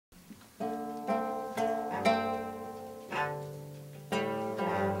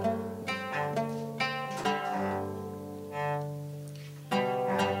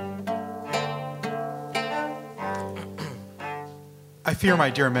I fear, my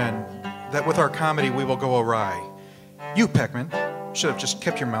dear men, that with our comedy we will go awry. You, Peckman, should have just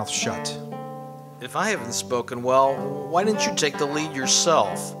kept your mouth shut. If I haven't spoken well, why didn't you take the lead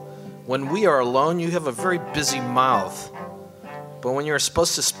yourself? When we are alone, you have a very busy mouth. But when you're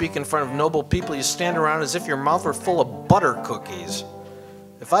supposed to speak in front of noble people, you stand around as if your mouth were full of butter cookies.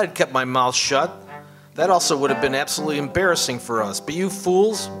 If I had kept my mouth shut, that also would have been absolutely embarrassing for us. But you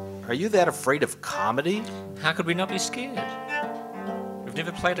fools, are you that afraid of comedy? How could we not be scared? We've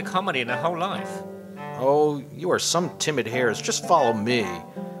never played a comedy in our whole life. Oh, you are some timid hares. Just follow me.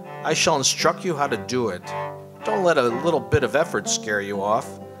 I shall instruct you how to do it. Don't let a little bit of effort scare you off.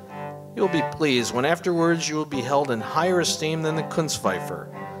 You will be pleased when afterwards you will be held in higher esteem than the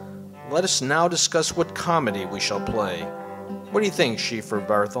Kunstpfeifer. Let us now discuss what comedy we shall play. What do you think, Schiefer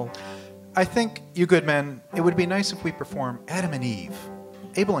Barthel? I think, you good men, it would be nice if we perform Adam and Eve,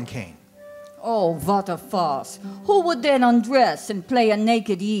 Abel and Cain. Oh, what a farce. Who would then undress and play a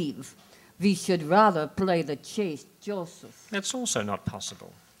naked Eve? We should rather play the chaste Joseph. That's also not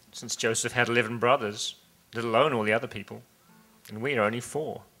possible, since Joseph had 11 brothers, let alone all the other people, and we are only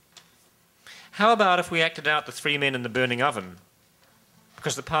 4. How about if we acted out the 3 men in the burning oven?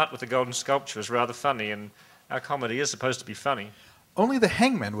 Because the part with the golden sculpture is rather funny, and our comedy is supposed to be funny. Only the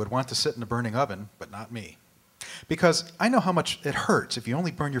hangman would want to sit in a burning oven, but not me. Because I know how much it hurts if you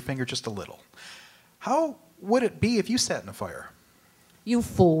only burn your finger just a little. How would it be if you sat in a fire? You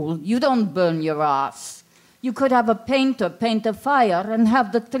fool, you don't burn your ass. You could have a painter paint a fire and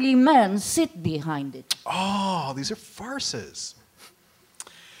have the 3 men sit behind it. Oh, these are farces.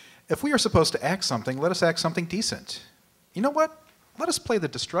 If we are supposed to act something, let us act something decent. You know what? Let us play the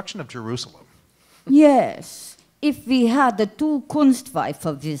destruction of Jerusalem. Yes, if we had the 2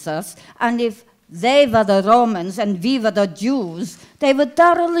 Kunstpfeifer with us, and if they were the Romans and we were the Jews, they would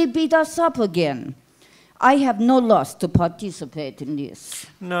thoroughly beat us up again. I have no loss to participate in this.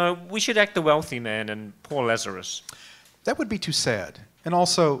 No, we should act the wealthy man and poor Lazarus. That would be too sad. And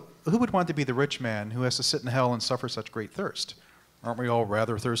also, who would want to be the rich man who has to sit in hell and suffer such great thirst? Aren't we all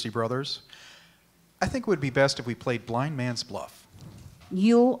rather thirsty brothers? I think it would be best if we played blind man's bluff.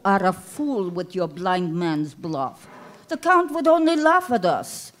 You are a fool with your blind man's bluff. The Count would only laugh at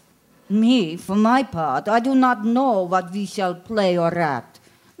us. Me, for my part, I do not know what we shall play or act.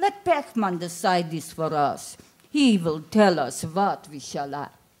 Let Pechmann decide this for us. He will tell us what we shall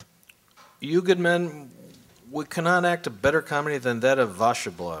act. You good men, we cannot act a better comedy than that of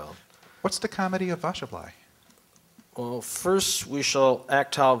Vaschebloil. What's the comedy of Vascheblei? Well, first we shall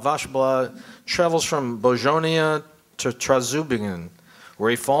act how Vaschebloil travels from Bojonia to Trasubingen, where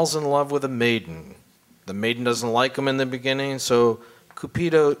he falls in love with a maiden. The maiden doesn't like him in the beginning, so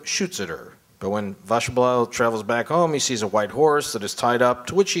Cupido shoots at her. But when Vaschebloil travels back home, he sees a white horse that is tied up,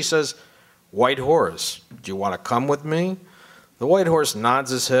 to which he says, "White horse, do you want to come with me?" The white horse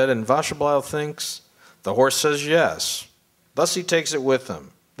nods his head, and Vaschebloil thinks. The horse says yes. Thus he takes it with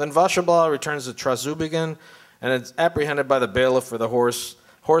him. Then Vaschebloil returns to Trasubingen and is apprehended by the bailiff for the horse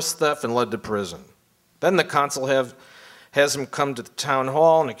theft and led to prison. Then the consul has him come to the town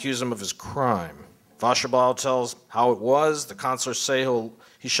hall and accuse him of his crime. Vaschebloil tells how it was. The consular say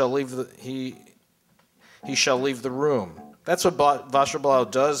he shall leave the room. That's what Vaschebloil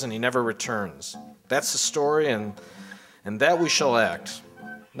does, and he never returns. That's the story, and that we shall act.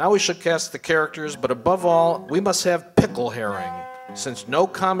 Now we shall cast the characters, but above all, we must have pickle herring, since no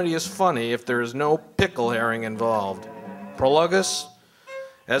comedy is funny if there is no pickle herring involved. Prologus,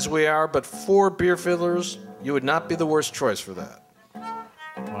 as we are but 4 beer fiddlers, you would not be the worst choice for that.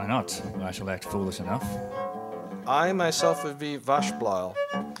 Why not? I shall act foolish enough. I myself would be Vaschebloil.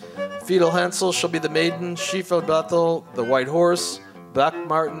 Fiedel Hansel shall be the maiden, Schiefer Barthel the white horse, Black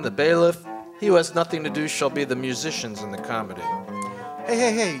Martin the bailiff. He who has nothing to do shall be the musicians in the comedy.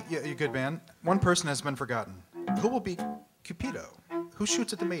 Hey, you good man. One person has been forgotten. Who will be Cupido? Who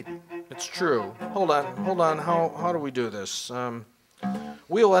shoots at the maiden? It's true. Hold on. How do we do this?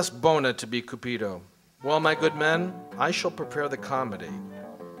 We'll ask Bona to be Cupido. Well, my good men, I shall prepare the comedy.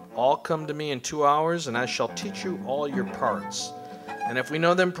 All come to me in 2 hours, and I shall teach you all your parts. And if we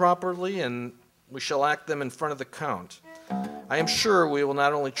know them properly, and we shall act them in front of the Count, I am sure we will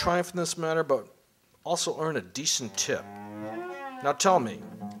not only triumph in this matter, but also earn a decent tip. Now tell me,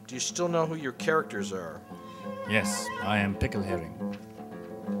 do you still know who your characters are? Yes, I am Pickle Herring.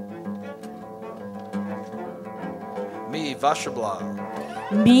 Me,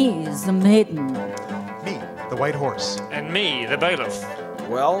 Vaschebloil. Me is the maiden. Me, the white horse. And me, the bailiff.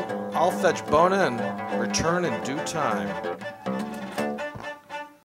 Well, I'll fetch Bona and return in due time.